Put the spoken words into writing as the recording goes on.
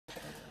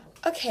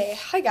Okay,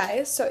 hi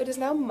guys. So it is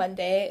now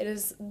Monday.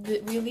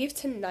 We leave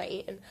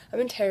tonight, and I'm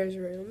in Tara's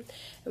room,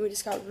 and we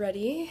just got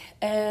ready,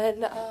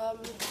 and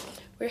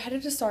we're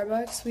headed to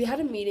Starbucks. We had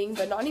a meeting,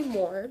 but not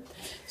anymore.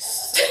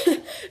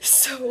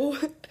 So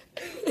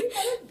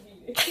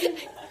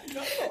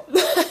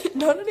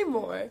not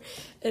anymore.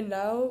 And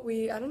now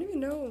I don't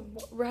even know.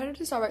 We're headed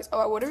to Starbucks.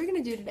 Oh, what are we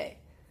gonna do today?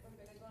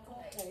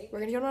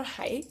 We're gonna go on a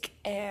hike,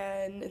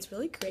 and it's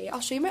really great.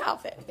 I'll show you my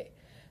outfit.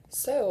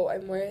 So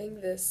I'm wearing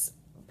this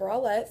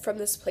bralette from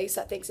this place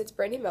that thinks it's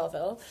Brandy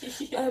Melville.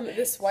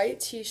 This white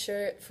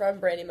t-shirt from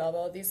Brandy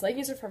Melville. These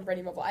leggings are from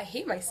Brandy Melville. I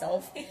hate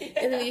myself.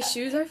 And then these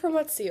shoes are from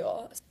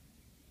Wet'Seal.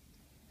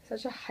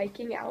 Such a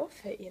hiking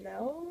outfit, you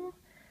know?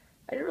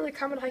 I didn't really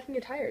come in hiking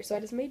attire, so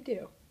I just made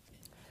do.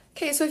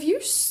 Okay, so if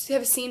you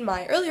have seen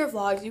my earlier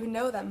vlogs, you would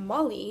know that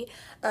Molly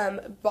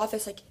bought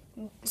this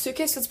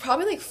suitcase that's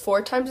probably like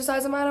 4 times the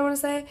size of mine, I want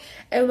to say.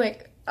 And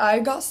I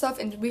got stuff,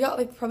 and we got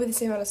probably the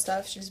same amount of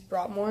stuff. She just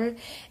brought more,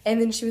 and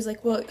then she was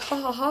like, well, ha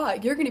ha ha,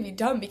 you're gonna be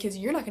dumb because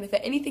you're not gonna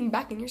fit anything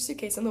back in your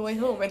suitcase on the way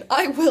home, and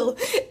I will.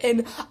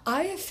 And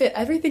I fit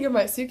everything in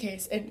my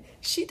suitcase, and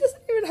she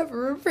doesn't even have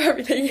room for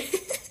everything.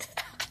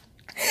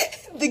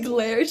 The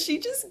glare she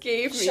just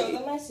gave me. Show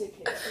them my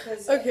suitcase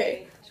because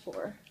okay.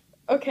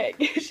 Okay,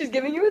 she's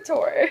giving you a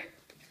tour.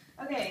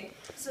 Okay,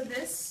 so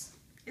this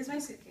is my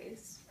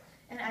suitcase,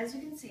 and as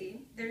you can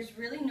see, there's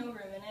really no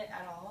room in it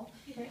at all.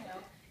 You know.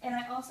 And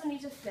I also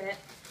need to fit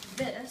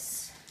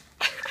this,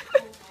 oh my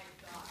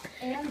God,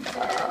 and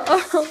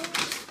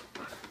this,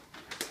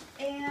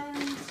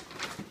 and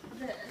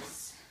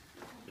this.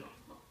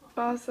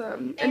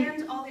 Awesome.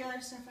 And all the other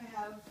stuff I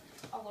have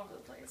all over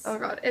the place. Oh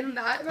god, and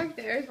that right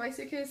there is my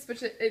suitcase,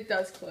 which it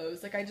does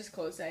close. I just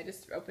closed it, I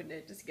just opened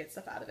it just to get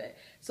stuff out of it.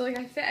 So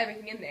I fit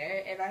everything in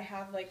there, and I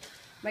have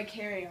my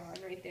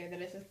carry-on right there that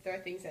I just throw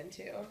things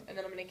into, and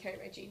then I'm gonna carry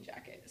my jean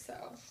jacket, so.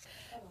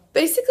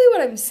 Basically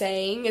what I'm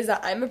saying is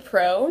that I'm a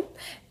pro,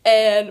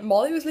 and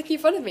Molly was making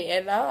fun of me,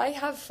 and now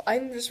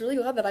I'm just really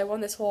glad that I won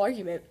this whole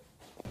argument.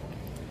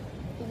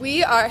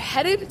 We are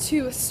headed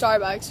to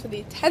Starbucks for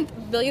the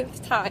 10th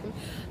millionth time.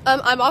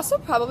 I'm also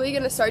probably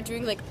going to start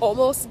doing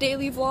almost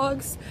daily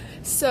vlogs,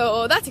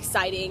 so that's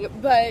exciting,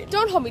 but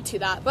don't hold me to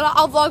that, but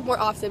I'll vlog more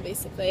often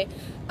basically.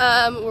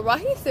 We're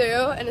walking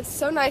through, and it's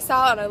so nice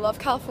out, and I love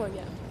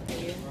California.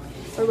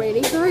 We're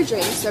waiting for our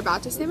drinks. They're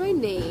about to say my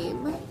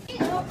name.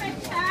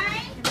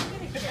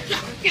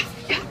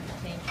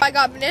 I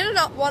got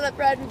banana walnut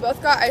bread. We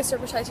both got iced or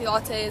chai tea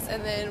lattes,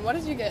 and then what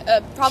did you get?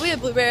 Probably a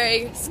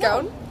blueberry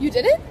scone. No. You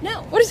didn't?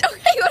 No. What is?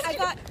 Okay. I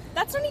got.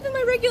 That's not even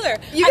my regular.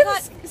 I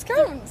got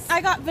scones.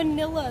 I got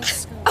vanilla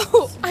scones.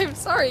 Oh, I'm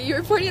sorry. You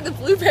were pointing at the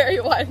blueberry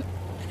one.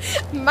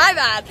 My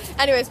bad.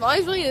 Anyways,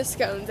 Molly's really into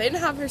scones. They didn't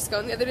have her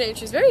scone the other day, and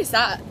she was very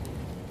sad.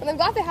 And I'm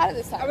glad they had it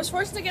this time. I was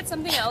forced to get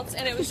something else,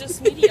 and it was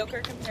just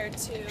mediocre compared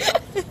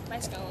to my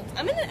scones.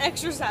 I'm in an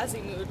extra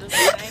sassy mood this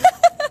morning.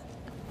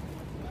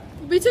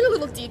 We took a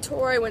little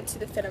detour. I went to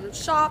the Fitum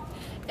shop,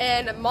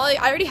 and Molly,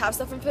 I already have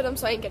stuff from Fitum,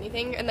 so I didn't get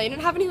anything, and they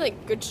didn't have any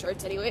good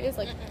shirts anyways.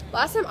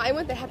 Last time I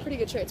went, they had pretty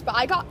good shirts, but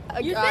I got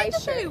a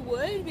guy's shirt. They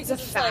would because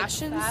it's a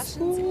fashion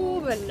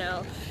school, but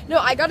no,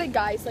 I got a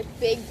guy's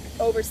big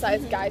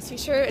oversized guy's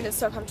t-shirt, and it's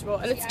so comfortable,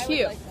 and it's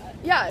cute. Like that.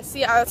 Yeah, see,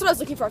 that's what I was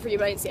looking for you,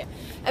 but I didn't see it.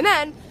 And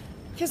then,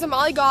 because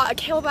Molly got a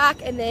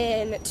camelback and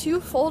then 2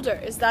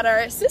 folders that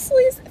are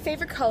Cicely's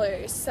favorite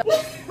colors. So.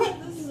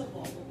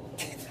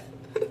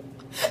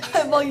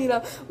 Well,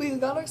 we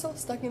got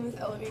ourselves stuck in this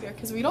elevator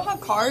because we don't have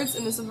cards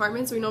in this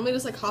apartment, so we normally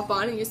just hop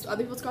on and use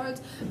other people's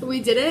cards, but we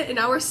didn't, and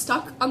now we're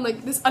stuck on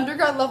this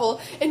underground level,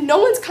 and no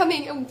one's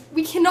coming, and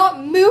we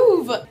cannot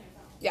move.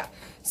 Yeah,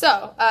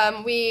 so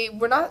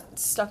we're not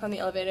stuck on the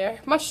elevator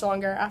much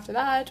longer. After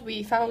that,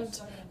 we found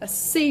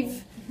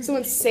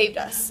someone saved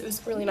us. It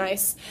was really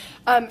nice.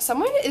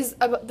 Someone is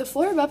the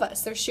floor above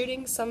us. They're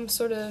shooting some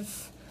sort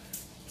of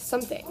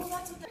something.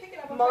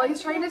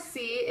 Molly's trying to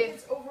see if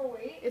it's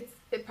overweight.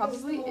 It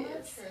probably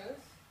is.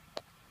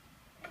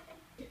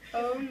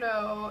 Oh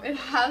no, it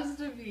has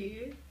to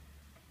be.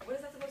 What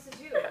is that supposed to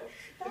do?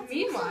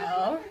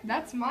 Meanwhile,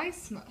 that's my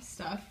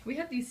stuff. We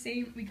got the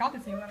same amount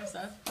of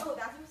stuff. Oh,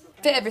 that's supposed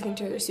to Fit everything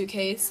to her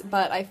suitcase,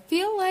 but I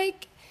feel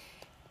like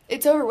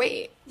it's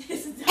overweight.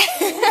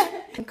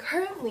 I'm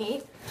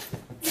currently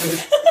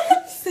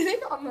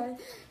sitting on my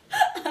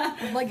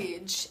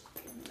luggage.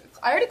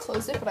 I already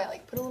closed it, but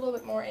I put a little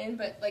bit more in,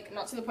 but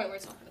not to the point where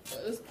it's not gonna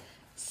close.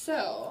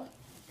 So.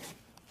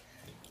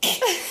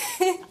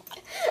 It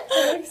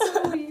looks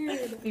so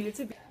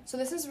weird. So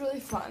this is really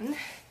fun.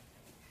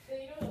 You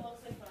know what it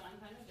looks like fun? I'm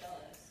kind of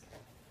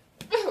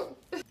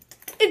jealous.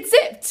 It's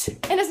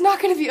zipped, and it's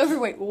not going to be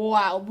overweight.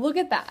 Wow, look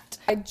at that.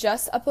 I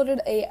just uploaded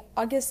a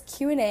August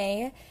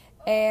Q&A,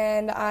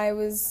 and I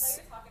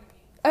was,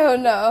 oh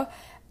no,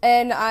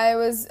 and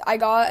I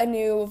got a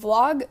new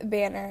vlog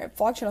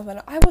channel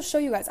banner. I will show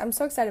you guys. I'm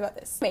so excited about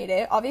this. Made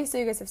it. Obviously,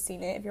 you guys have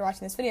seen it if you're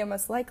watching this video,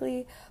 most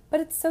likely, but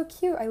it's so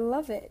cute. I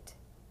love it.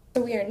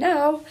 So we are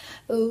now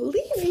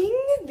leaving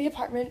the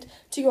apartment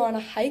to go on a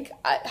hike.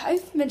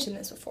 I've mentioned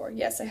this before.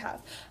 Yes, I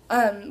have.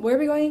 Where are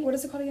we going? What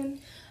is it called again?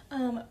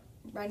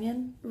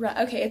 Runyon?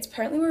 Okay, it's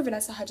apparently where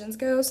Vanessa Hudgens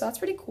goes, so that's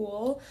pretty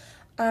cool.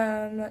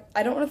 I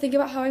don't want to think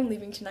about how I'm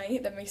leaving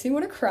tonight. That makes me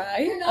want to cry.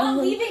 You're not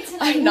leaving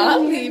tonight. I'm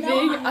not No, you're leaving.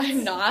 not.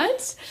 I'm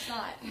not.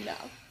 No.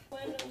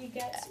 When we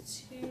get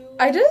to...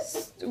 I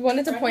just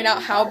wanted to point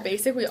out how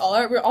basic we all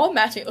are. We're all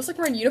matching. It looks like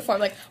we're in uniform.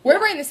 Like, we're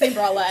wearing the same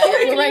bralette.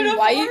 We're wearing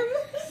white.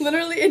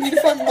 Literally in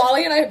uniform.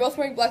 Molly and I are both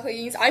wearing black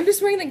leggings. I'm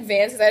just wearing, like,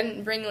 Vans because I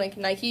didn't bring, like,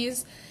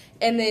 Nikes.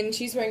 And then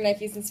she's wearing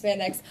Nikes and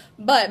spandex.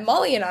 But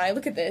Molly and I,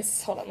 look at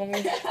this. Hold on, let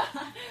me...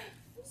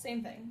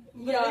 Same thing.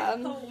 Yeah.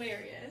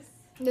 Hilarious.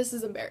 This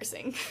is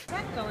embarrassing.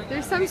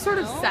 There's some sort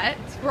of set.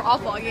 We're all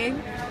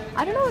vlogging.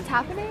 I don't know what's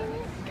happening.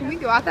 Can we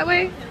go out that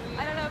way?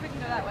 I don't know if we can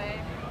go that way.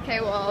 Okay,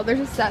 well, there's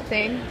a set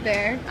thing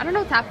there. I don't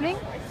know what's happening.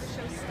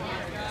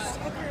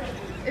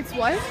 It's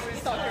what?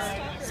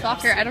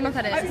 Stalker. I don't know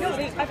what that is.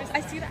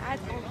 I see the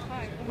ads all the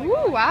time.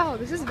 Ooh, wow.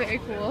 This is very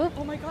cool.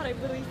 Oh my god, I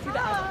literally see the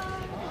ads.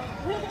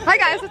 Hi,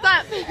 guys. What's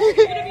up?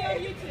 You're gonna be on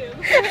YouTube.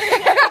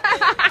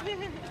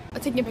 I'm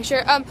taking a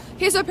picture.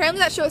 Okay, so apparently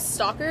that show is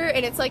Stalker,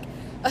 and it's like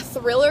a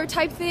thriller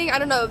type thing. I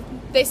don't know.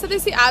 They said they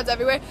see ads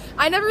everywhere.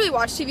 I never really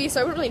watch TV,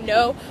 so I wouldn't really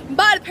know.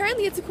 But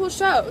apparently it's a cool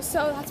show,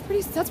 so that's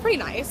pretty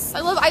nice.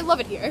 I love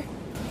it here.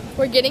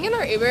 We're getting in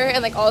our Uber,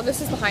 and like all of this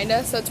is behind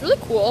us, so it's really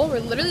cool. We're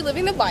literally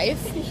living the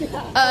life.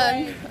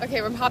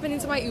 Okay, we're hopping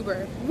into my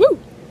Uber. Woo!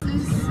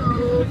 This is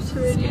so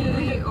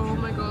pretty. Oh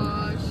my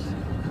gosh.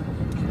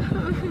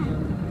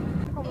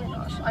 Oh my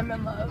gosh, I'm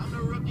in love.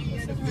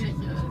 This is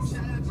ridiculous.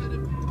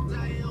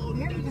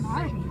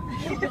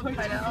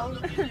 I know.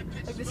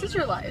 Like, this is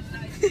your life.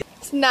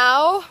 So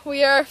now we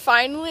have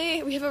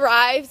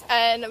arrived,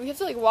 and we have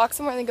to like walk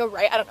somewhere and then go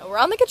right. I don't know. We're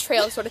on like a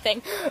trail sort of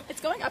thing.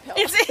 It's going uphill.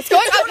 It's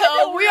going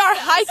uphill. We are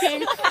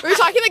hiking. We were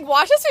talking like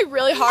watch us be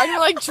really hard. And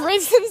we're like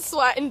drenched in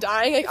sweat and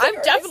dying. Like I'm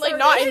definitely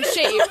not in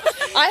shape.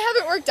 I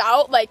haven't worked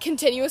out like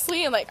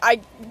continuously, and like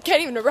I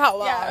can't even remember how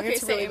long. Yeah, okay,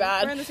 it's really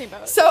bad. We're in the same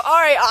boat. So all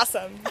right,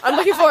 awesome. I'm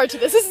looking forward to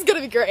this. This is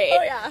gonna be great.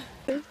 Oh yeah.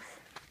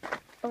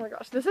 Oh my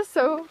gosh, this is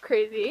so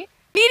crazy.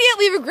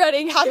 Immediately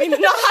regretting not having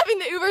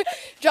the Uber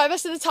drive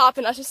us to the top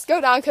and us just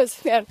go down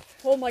because, man.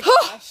 Oh my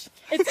gosh.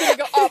 It's gonna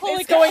go up.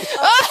 It's going up.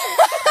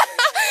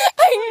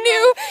 I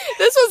knew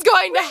this was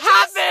going to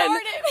happen.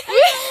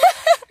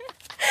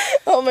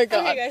 Oh my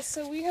god. Okay guys,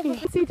 so we have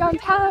Let's see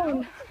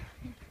downtown.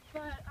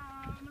 But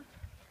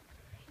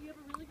we have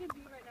a really good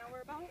view right now.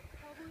 We're about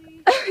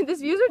probably...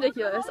 This view's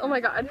ridiculous. Oh my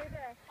god.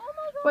 Oh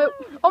my god.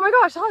 Wait, oh my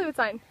gosh, the Hollywood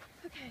sign.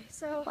 Okay,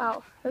 so...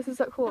 Wow, this is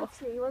so cool. Let's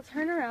see, we'll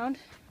turn around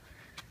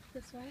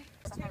this way.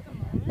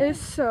 It is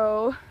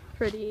so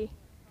pretty.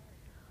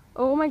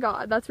 Oh my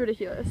god, that's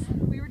ridiculous.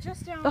 We were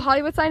just down The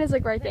Hollywood sign is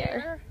like right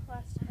there.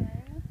 last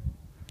time.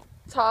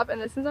 Top,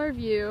 and this is our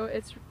view.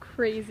 It's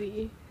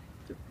crazy.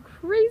 It's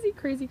crazy,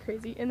 crazy,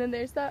 crazy. And then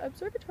there's that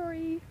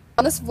observatory.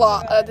 On this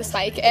vlog, this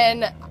hike,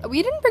 and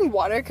we didn't bring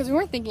water because we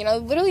weren't thinking.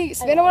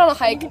 Savannah went on a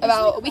hike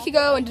about a week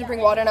ago and didn't bring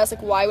water, and I was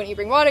like, why wouldn't you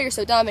bring water? You're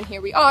so dumb. And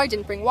here we are,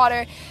 didn't bring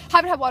water.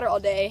 Haven't had water all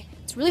day.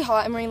 It's really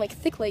hot. I'm wearing like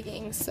thick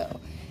leggings, so.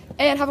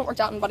 And haven't worked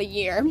out in about a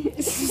year.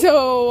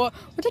 So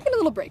we're taking a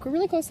little break. We're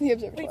really close to the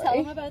observatory. Wait, tell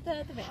them about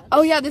the van.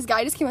 Oh yeah, this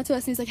guy just came up to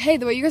us and he's like, hey,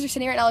 the way you guys are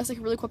sitting right now looks like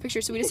a really cool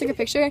picture. So we just took a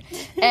picture,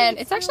 and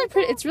it's actually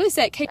pretty, it's really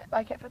sick. Hey,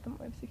 I can't fit them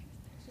in my suitcase.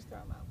 Just throw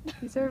them out.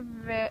 These are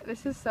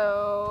this is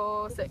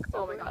so sick.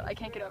 Oh my god, I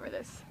can't get over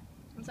this.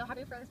 I'm so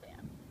happy for this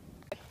van.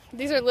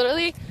 These are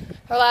literally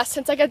our last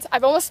 10 seconds.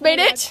 I've almost made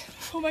it.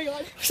 Oh my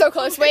god. We're so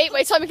close. Wait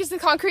till I make it to the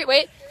concrete.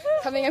 Wait.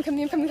 I'm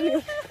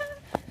coming.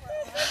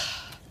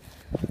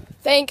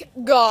 Thank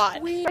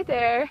God. Right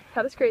there.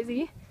 That is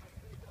crazy.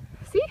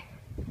 See?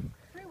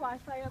 Free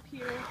Wi-Fi up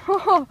here.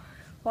 Oh,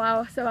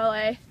 wow, so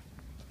LA.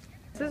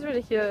 This is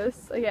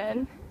ridiculous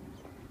again.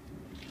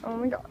 Oh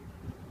my god.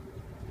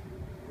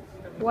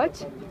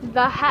 What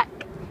the heck?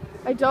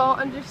 I don't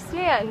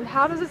understand.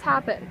 How does this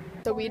happen?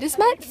 So we just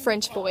met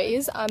French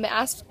boys. They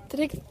asked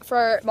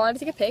for Molly to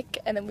take a pic,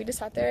 and then we just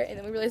sat there, and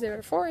then we realized they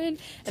were foreign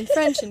and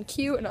French and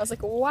cute, and I was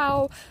like,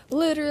 wow,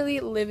 literally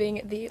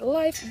living the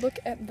life. Look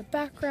at the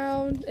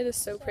background. It is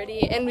so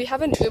pretty. And we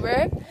have an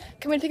Uber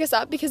coming to pick us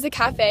up because the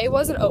cafe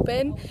wasn't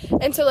open,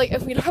 and so like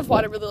if we don't have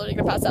water, we're literally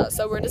gonna pass out.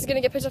 So we're just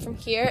gonna get picked up from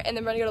here, and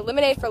then we're gonna go to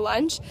Lemonade for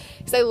lunch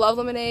because I love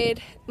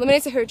lemonade.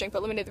 Lemonade's a her drink,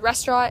 but Lemonade the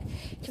restaurant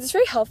because it's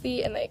very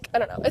healthy and like I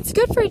don't know, it's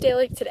good for a day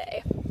like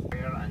today.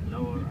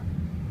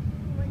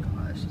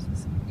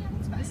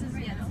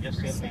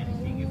 Just say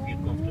anything you feel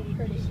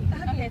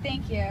comfortable. Okay,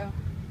 thank you.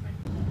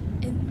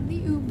 In the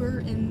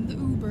Uber.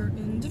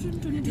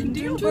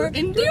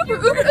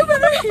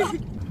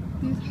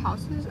 These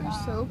houses are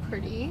so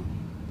pretty.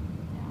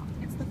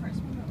 It's the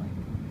first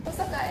one. What's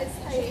up, guys?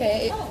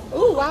 Okay.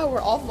 Oh wow, we're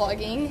all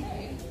vlogging.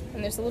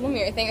 And there's a little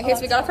mirror thing. Okay,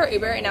 so we got off our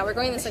Uber, and now we're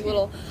going this like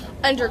little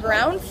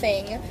underground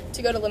thing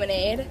to go to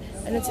Lemonade,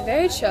 and it's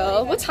very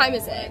chill. What time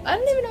is it? I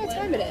don't even know what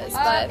time it is,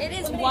 but it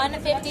is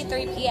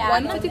 1:53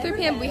 p.m. 1:53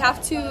 p.m. We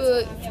have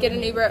to get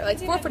an Uber at like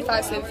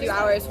 4:45, so we have a few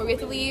hours before we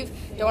have to leave.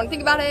 Don't want to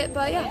think about it,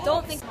 but yeah.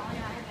 Don't think.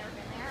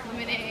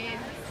 Lemonade.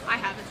 I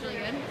have. It's really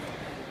good.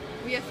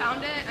 We have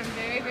found it. I'm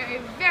very, very,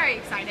 very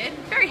excited.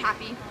 Very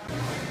happy.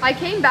 I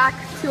came back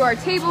to our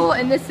table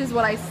and this is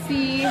what I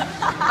see.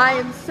 I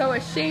am so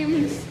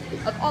ashamed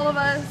of all of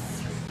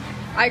us.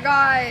 I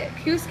got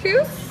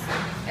couscous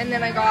and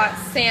then I got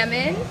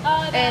salmon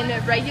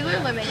and regular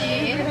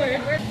lemonade.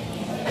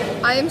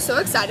 I am so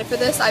excited for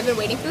this. I've been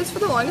waiting for this for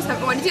the longest time.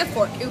 Why did you have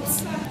 4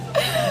 oops?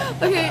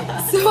 Okay,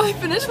 so I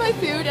finished my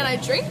food and I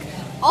drank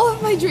all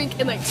of my drink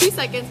in like 2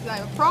 seconds because I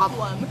have a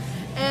problem.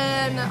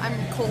 And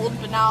I'm cold,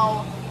 but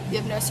now we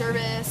have no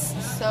service.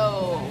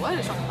 So what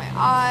is wrong with my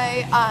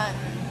eye?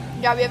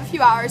 Yeah, we have a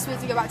few hours. We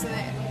have to go back to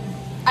the...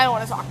 I don't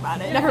want to talk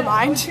about it. Never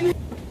mind.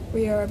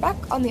 We are back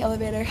on the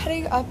elevator,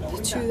 heading up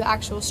to the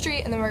actual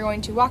street, and then we're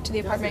going to walk to the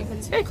apartment because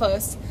it's very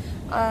close.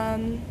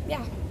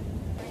 Yeah.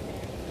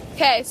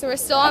 Okay, so we're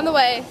still on the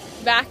way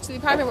back to the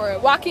apartment where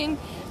we're walking,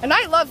 and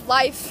I love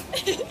life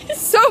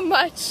so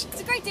much. It's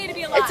a great day to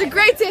be alive. It's a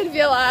great day to be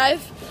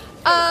alive.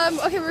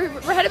 Okay,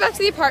 we're headed back to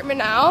the apartment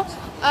now.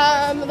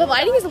 The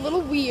lighting is a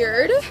little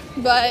weird,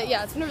 but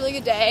yeah, it's been a really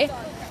good day.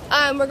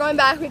 We're going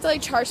back. We have to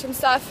like charge some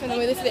stuff, and then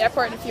we leave for the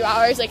airport in a few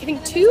hours, like I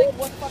think 2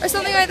 or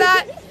something like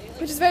that,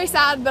 which is very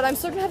sad. But I'm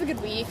still gonna have a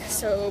good week.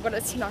 But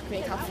it's not gonna be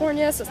in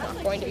California, so it's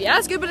not going to be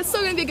as good. But it's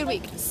still gonna be a good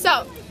week.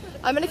 So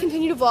I'm gonna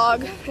continue to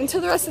vlog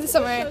until the rest of the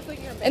summer,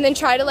 and then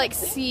try to like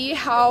see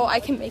how I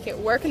can make it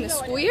work in the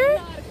school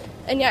year.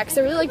 And yeah, because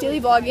I really like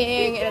daily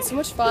vlogging, and it's so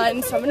much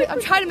fun. So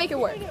I'm trying to make it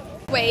work.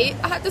 Wait,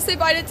 I have to say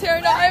bye to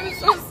Tara now. I'm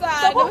so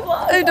sad.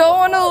 I don't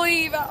want to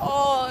leave at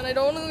all, and I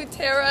don't want to leave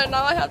Tara, and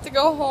now I have to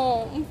go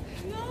home.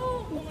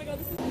 No. Oh my god,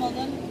 this is well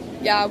done.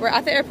 Yeah, we're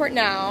at the airport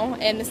now,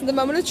 and this is the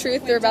moment of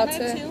truth. They're about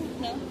to...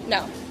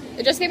 No.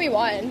 It just gave me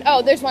 1.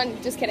 Oh, there's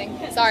 1. Just kidding.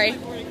 Sorry.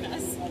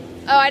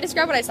 Oh, I just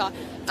grabbed what I saw.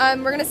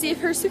 We're going to see if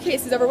her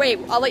suitcase is overweight.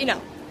 I'll let you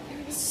know.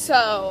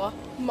 So,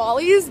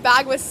 Molly's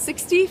bag was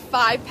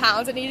 65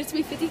 pounds. It needed to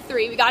be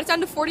 53. We got it down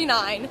to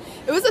 49.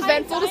 It was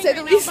eventful to say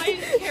the least. My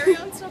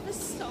carry-on stuff is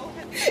so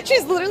heavy.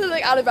 She's literally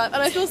like out of breath,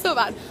 and I feel so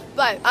bad.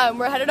 But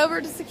we're headed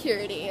over to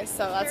security,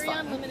 so that's fun.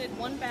 Carry-on limited,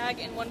 1 bag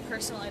and 1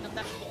 personal item.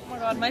 That, oh my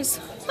god, my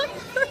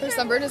Her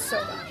sunburn is so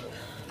bad.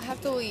 I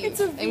have to leave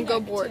and go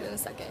board in a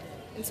second.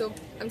 And so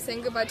I'm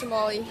saying goodbye to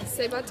Molly.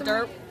 Say bye to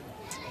Derp.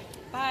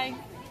 Bye.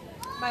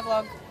 Bye,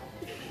 vlog.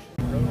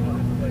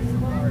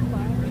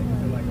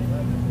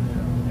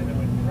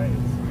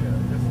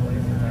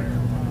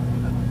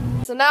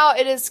 So now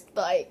it is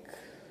like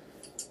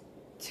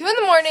 2 in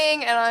the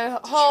morning and I'm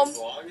home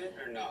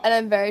and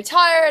I'm very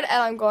tired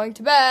and I'm going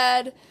to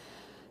bed.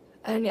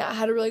 And yeah, I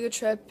had a really good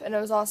trip and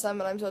it was awesome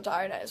and I'm so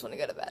tired and I just want to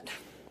go to bed.